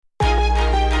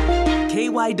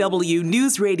KYW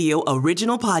News Radio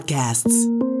original podcasts.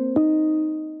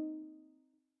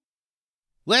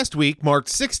 Last week marked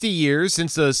 60 years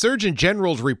since the Surgeon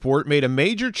General's report made a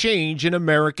major change in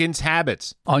Americans'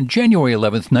 habits. On January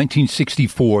 11th,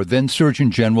 1964, then Surgeon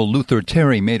General Luther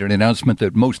Terry made an announcement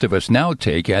that most of us now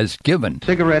take as given.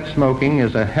 Cigarette smoking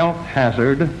is a health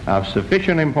hazard of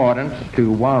sufficient importance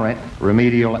to warrant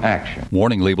remedial action.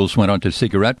 Warning labels went onto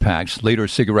cigarette packs. Later,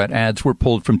 cigarette ads were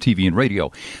pulled from TV and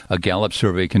radio. A Gallup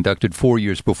survey conducted 4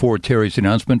 years before Terry's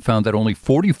announcement found that only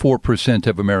 44%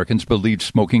 of Americans believed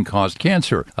smoking caused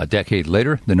cancer. A decade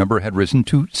later, the number had risen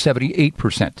to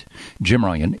 78%. Jim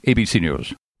Ryan, ABC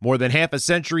News. More than half a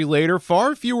century later,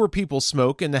 far fewer people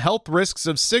smoke, and the health risks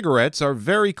of cigarettes are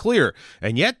very clear.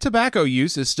 And yet, tobacco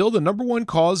use is still the number one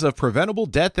cause of preventable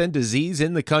death and disease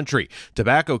in the country.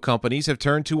 Tobacco companies have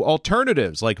turned to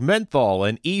alternatives like menthol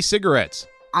and e-cigarettes.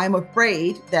 I'm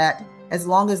afraid that as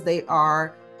long as they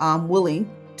are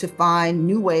willing to find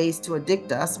new ways to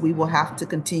addict us, we will have to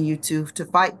continue to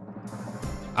fight.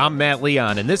 I'm Matt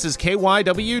Leon, and this is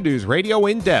KYW News Radio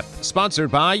In Depth, sponsored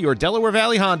by your Delaware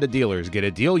Valley Honda dealers. Get a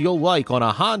deal you'll like on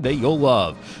a Honda you'll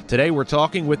love. Today we're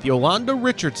talking with Yolanda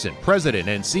Richardson, President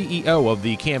and CEO of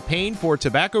the Campaign for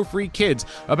Tobacco-Free Kids,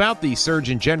 about the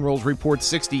Surgeon General's report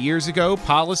 60 years ago,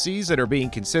 policies that are being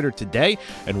considered today,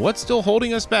 and what's still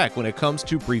holding us back when it comes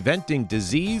to preventing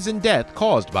disease and death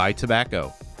caused by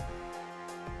tobacco.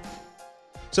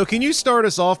 So can you start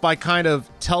us off by kind of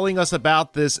telling us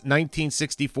about this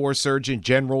 1964 Surgeon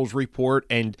General's report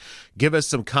and give us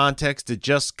some context to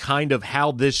just kind of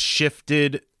how this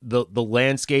shifted the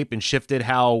landscape and shifted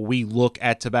how we look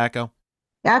at tobacco?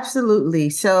 Absolutely.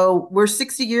 So we're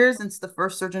 60 years since the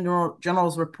first Surgeon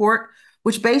General's report,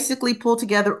 which basically pulled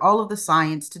together all of the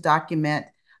science to document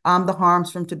the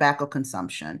harms from tobacco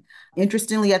consumption.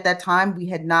 Interestingly, at that time, we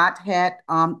had not had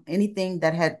anything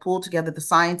that had pulled together the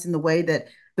science in the way that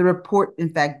the report, in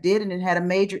fact, did, and it had a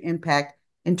major impact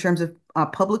in terms of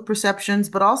public perceptions,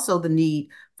 but also the need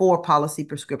for policy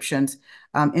prescriptions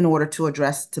in order to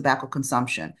address tobacco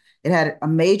consumption. It had a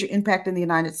major impact in the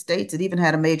United States. It even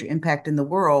had a major impact in the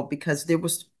world because there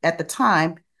was, at the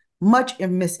time, much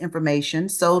misinformation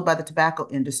sold by the tobacco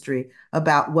industry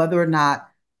about whether or not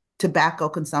tobacco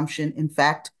consumption, in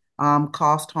fact,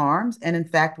 caused harms, and in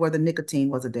fact, whether nicotine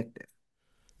was addictive.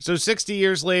 So 60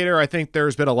 years later, I think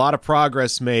there's been a lot of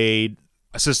progress made.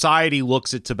 Society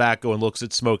looks at tobacco and looks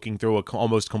at smoking through a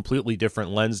almost completely different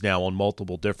lens now on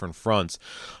multiple different fronts.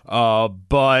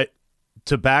 But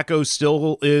tobacco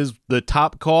still is the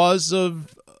top cause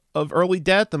of early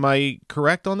death. Am I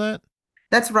correct on that?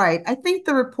 That's right. I think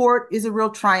the report is a real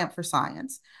triumph for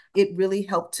science. It really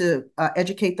helped to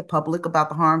educate the public about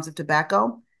the harms of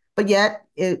tobacco. But yet,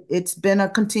 it's been a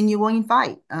continuing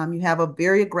fight. You have a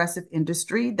very aggressive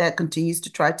industry that continues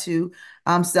to try to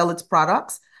sell its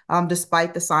products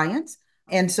despite the science.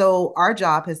 And so our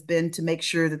job has been to make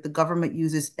sure that the government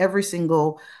uses every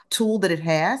single tool that it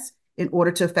has in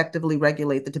order to effectively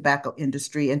regulate the tobacco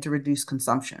industry and to reduce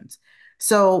consumptions.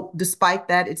 So despite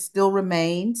that, it still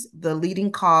remains the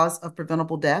leading cause of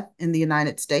preventable death in the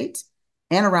United States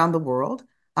and around the world.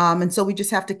 And so we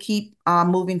just have to keep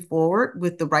moving forward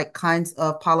with the right kinds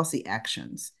of policy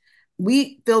actions.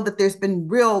 We feel that there's been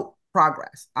real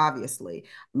progress, obviously.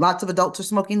 Lots of adults are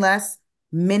smoking less.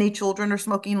 Many children are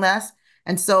smoking less.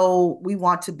 And so we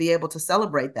want to be able to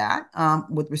celebrate that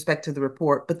with respect to the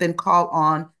report, but then call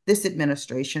on this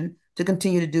administration to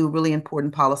continue to do really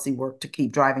important policy work to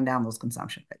keep driving down those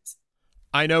consumption rates.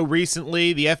 I know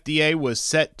recently the FDA was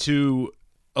set to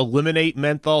eliminate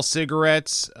menthol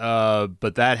cigarettes,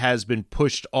 but that has been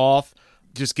pushed off.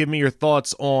 Just give me your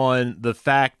thoughts on the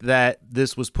fact that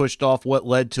this was pushed off, what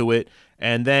led to it,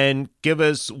 and then give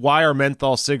us why are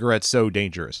menthol cigarettes so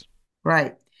dangerous?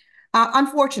 Right.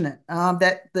 Unfortunate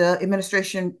that the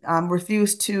administration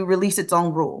refused to release its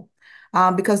own rule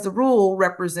because the rule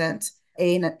represents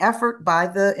an effort by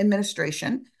the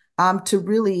administration to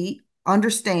really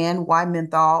understand why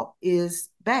menthol is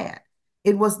bad.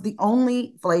 It was the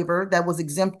only flavor that was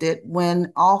exempted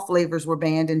when all flavors were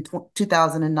banned in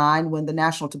 2009 when the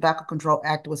National Tobacco Control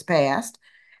Act was passed.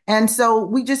 And so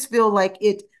we just feel like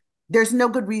there's no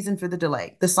good reason for the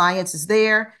delay. The science is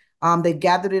there. They've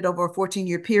gathered it over a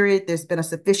 14-year period. There's been a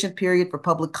sufficient period for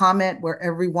public comment where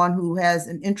everyone who has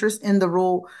an interest in the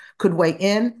rule could weigh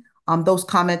in. Those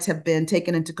comments have been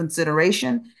taken into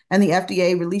consideration, and the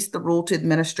FDA released the rule to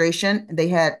administration. They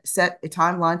had set a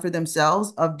timeline for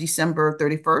themselves of December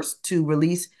 31st to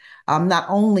release not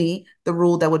only the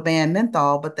rule that would ban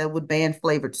menthol, but that would ban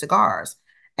flavored cigars.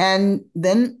 And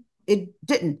then it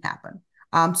didn't happen.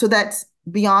 So that's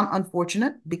beyond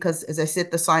unfortunate because, as I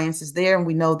said, the science is there and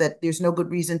we know that there's no good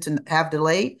reason to have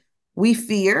delay. We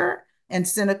fear and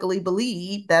cynically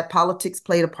believe that politics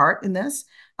played a part in this.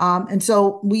 And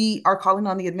so we are calling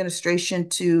on the administration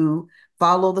to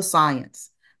follow the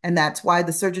science. And that's why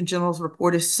the Surgeon General's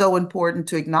report is so important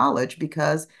to acknowledge,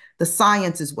 because the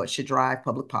science is what should drive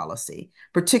public policy,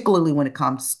 particularly when it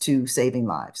comes to saving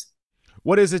lives.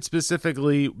 What is it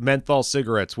specifically, menthol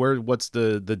cigarettes? What's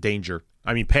the danger?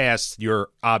 I mean, past your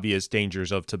obvious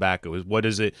dangers of tobacco, what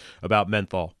is it about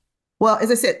menthol? Well,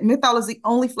 as I said, menthol is the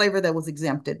only flavor that was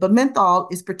exempted, but menthol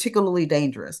is particularly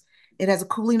dangerous. It has a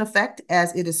cooling effect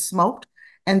as it is smoked,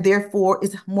 and therefore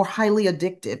is more highly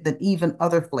addictive than even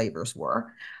other flavors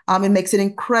were. It makes it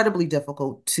incredibly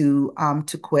difficult to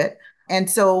quit. And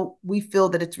so we feel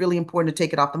that it's really important to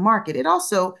take it off the market. It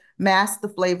also masks the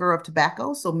flavor of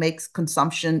tobacco, so makes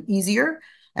consumption easier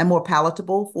and more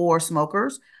palatable for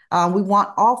smokers. We want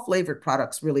all flavored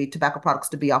products, really, tobacco products,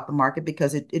 to be off the market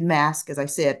because it masks, as I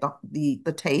said,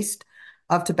 the taste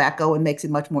of tobacco and makes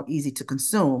it much more easy to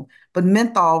consume. But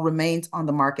menthol remains on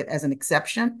the market as an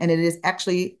exception, and it is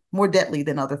actually more deadly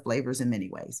than other flavors in many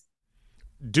ways.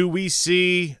 Do we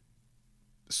see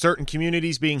certain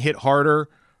communities being hit harder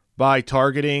by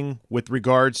targeting with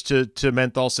regards to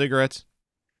menthol cigarettes?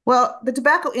 Well, the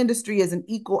tobacco industry is an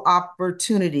equal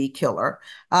opportunity killer.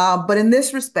 But in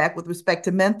this respect, with respect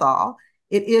to menthol,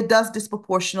 it does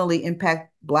disproportionately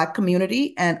impact Black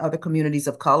community and other communities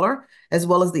of color, as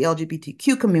well as the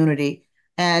LGBTQ community.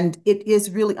 And it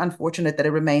is really unfortunate that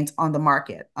it remains on the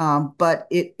market. But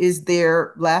it is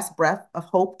their last breath of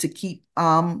hope to keep,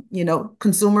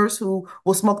 consumers who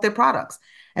will smoke their products.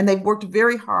 And they've worked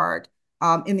very hard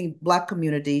in the Black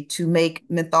community to make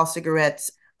menthol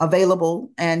cigarettes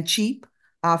available and cheap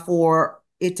for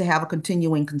it to have a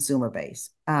continuing consumer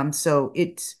base. So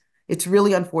it's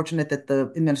really unfortunate that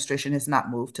the administration has not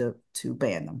moved to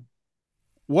ban them.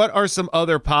 What are some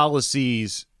other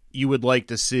policies you would like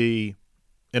to see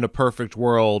in a perfect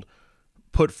world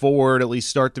put forward, at least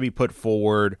start to be put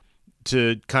forward,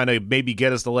 to kind of maybe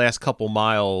get us the last couple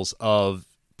miles of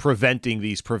preventing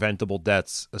these preventable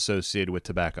deaths associated with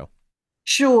tobacco?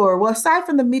 Sure. Well, aside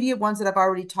from the immediate ones that I've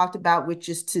already talked about, which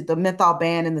is to the menthol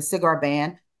ban and the cigar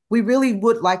ban, we really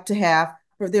would like to have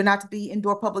for there not to be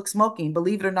indoor public smoking.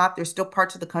 Believe it or not, there's still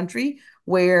parts of the country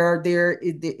where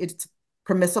it's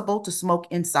permissible to smoke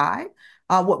inside.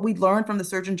 What we learned from the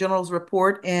Surgeon General's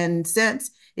report and since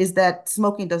is that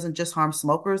smoking doesn't just harm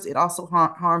smokers, it also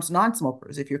harms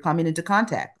non-smokers. If you're coming into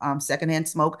contact, secondhand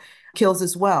smoke kills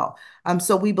as well.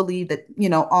 So we believe that,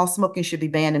 all smoking should be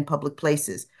banned in public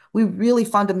places. We really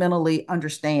fundamentally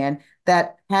understand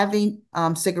that having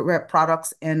cigarette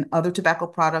products and other tobacco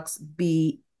products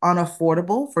be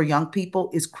unaffordable for young people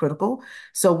is critical.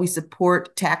 So we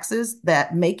support taxes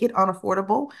that make it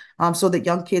unaffordable so that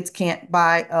young kids can't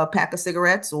buy a pack of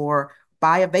cigarettes or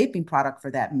buy a vaping product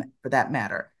for that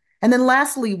matter. And then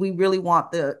lastly, we really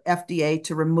want the FDA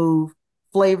to remove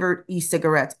flavored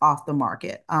e-cigarettes off the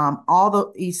market. All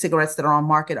the e-cigarettes that are on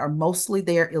market are mostly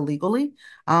there illegally.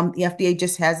 The FDA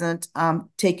just hasn't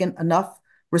taken enough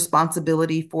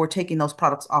responsibility for taking those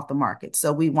products off the market.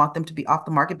 So we want them to be off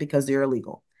the market because they're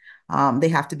illegal. They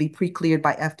have to be pre-cleared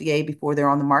by FDA before they're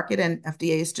on the market, and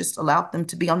FDA has just allowed them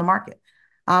to be on the market.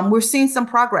 We're seeing some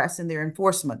progress in their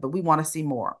enforcement, but we want to see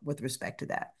more with respect to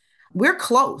that. We're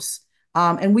close,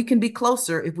 and we can be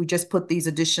closer if we just put these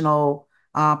additional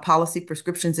policy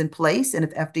prescriptions in place, and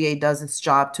if FDA does its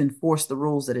job to enforce the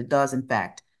rules that it does, in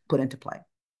fact, put into play.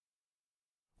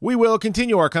 We will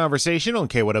continue our conversation on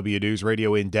KYW News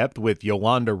Radio In Depth with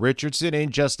Yolanda Richardson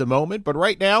in just a moment, but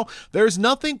right now, there's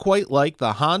nothing quite like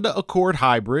the Honda Accord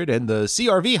Hybrid and the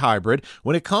CR-V Hybrid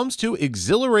when it comes to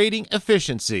exhilarating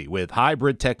efficiency. With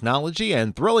hybrid technology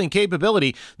and thrilling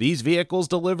capability, these vehicles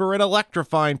deliver an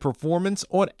electrifying performance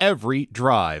on every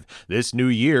drive. This new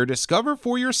year, discover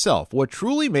for yourself what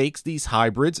truly makes these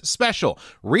hybrids special.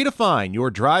 Redefine your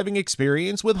driving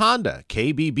experience with Honda,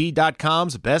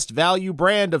 KBB.com's best value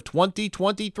brand of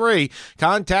 2023.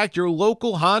 Contact your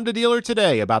local Honda dealer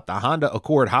today about the Honda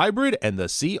Accord Hybrid and the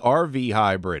CR-V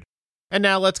Hybrid. And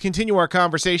now let's continue our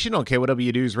conversation on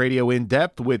KYW News Radio In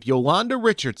Depth with Yolanda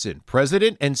Richardson,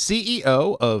 President and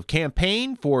CEO of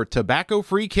Campaign for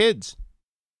Tobacco-Free Kids.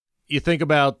 You think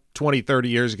about 20, 30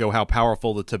 years ago how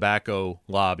powerful the tobacco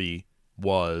lobby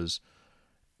was.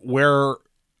 Where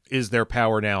is their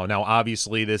power now? Now,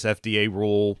 obviously, this FDA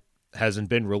rule hasn't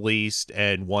been released,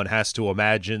 and one has to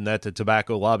imagine that the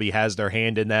tobacco lobby has their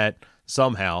hand in that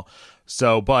somehow.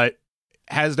 So, but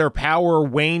has their power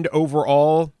waned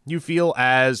overall, you feel,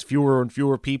 as fewer and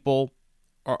fewer people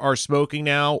are smoking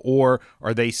now, or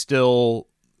are they still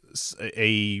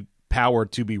a power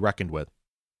to be reckoned with.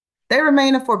 They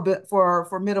remain a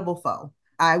formidable foe.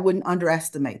 I wouldn't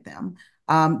underestimate them.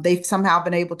 They've somehow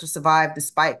been able to survive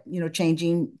despite,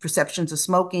 changing perceptions of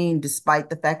smoking, despite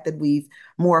the fact that we've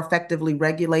more effectively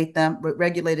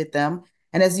regulated them.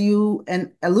 And as you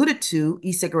alluded to,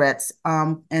 e-cigarettes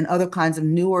and other kinds of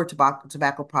newer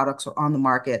tobacco products are on the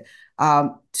market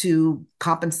to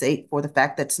compensate for the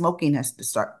fact that smoking has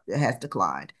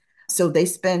declined. So they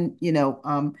spend,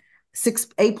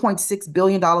 $8.6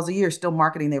 billion a year still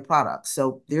marketing their products.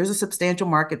 So there's a substantial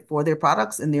market for their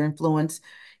products, and their influence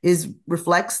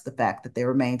reflects the fact that there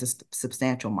remains a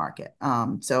substantial market.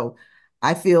 So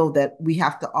I feel that we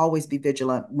have to always be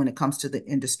vigilant when it comes to the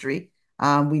industry.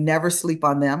 We never sleep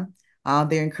on them.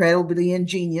 They're incredibly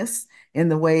ingenious in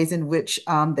the ways in which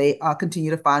they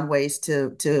continue to find ways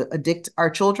to addict our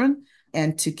children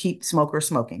and to keep smokers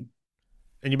smoking.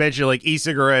 And you mentioned like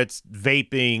e-cigarettes,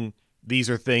 vaping. These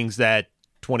are things that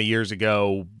 20 years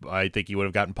ago, I think you would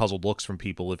have gotten puzzled looks from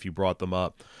people if you brought them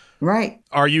up. Right.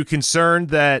 Are you concerned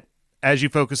that as you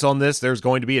focus on this, there's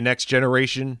going to be a next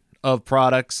generation of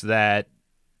products that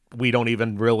we don't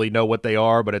even really know what they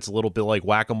are, but it's a little bit like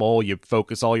whack-a-mole? You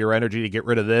focus all your energy to get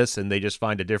rid of this, and they just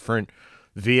find a different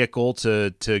vehicle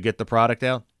to get the product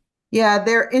out? Yeah,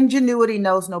 their ingenuity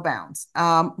knows no bounds.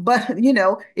 But,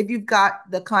 if you've got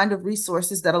the kind of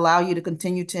resources that allow you to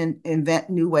continue to invent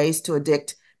new ways to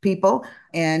addict people,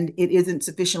 and it isn't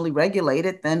sufficiently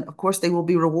regulated, then of course they will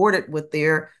be rewarded with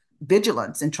their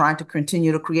vigilance in trying to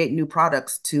continue to create new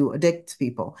products to addict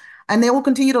people. And they will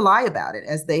continue to lie about it,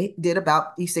 as they did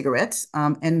about e-cigarettes,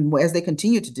 and as they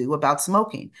continue to do about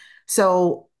smoking.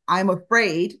 So I'm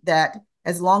afraid that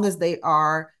as long as they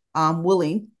are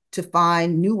willing to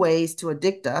find new ways to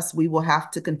addict us, we will have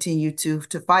to continue to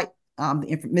fight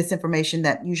the misinformation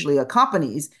that usually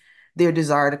accompanies their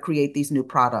desire to create these new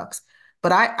products.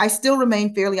 But I still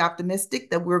remain fairly optimistic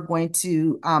that we're going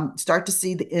to start to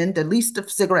see the end, at least, of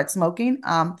cigarette smoking.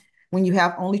 When you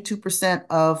have only 2%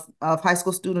 of high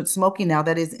school students smoking now,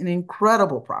 that is an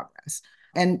incredible progress.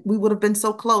 And we would have been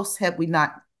so close had we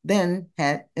not then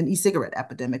had an e-cigarette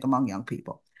epidemic among young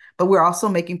people. But we're also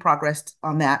making progress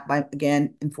on that by,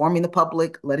 again, informing the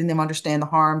public, letting them understand the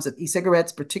harms of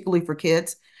e-cigarettes, particularly for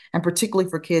kids, and particularly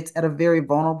for kids at a very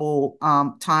vulnerable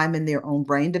time in their own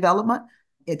brain development.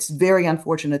 It's very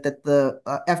unfortunate that the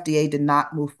FDA did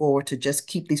not move forward to just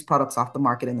keep these products off the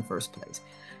market in the first place.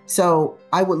 So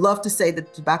I would love to say that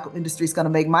the tobacco industry is going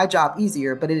to make my job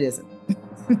easier, but it isn't.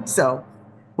 So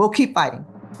we'll keep fighting.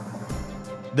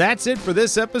 That's it for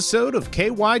this episode of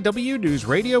KYW News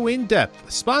Radio In Depth,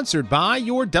 sponsored by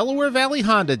your Delaware Valley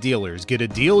Honda dealers. Get a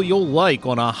deal you'll like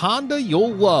on a Honda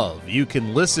you'll love. You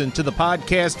can listen to the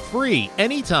podcast free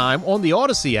anytime on the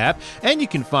Odyssey app, and you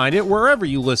can find it wherever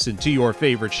you listen to your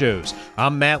favorite shows.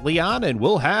 I'm Matt Leon, and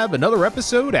we'll have another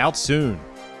episode out soon.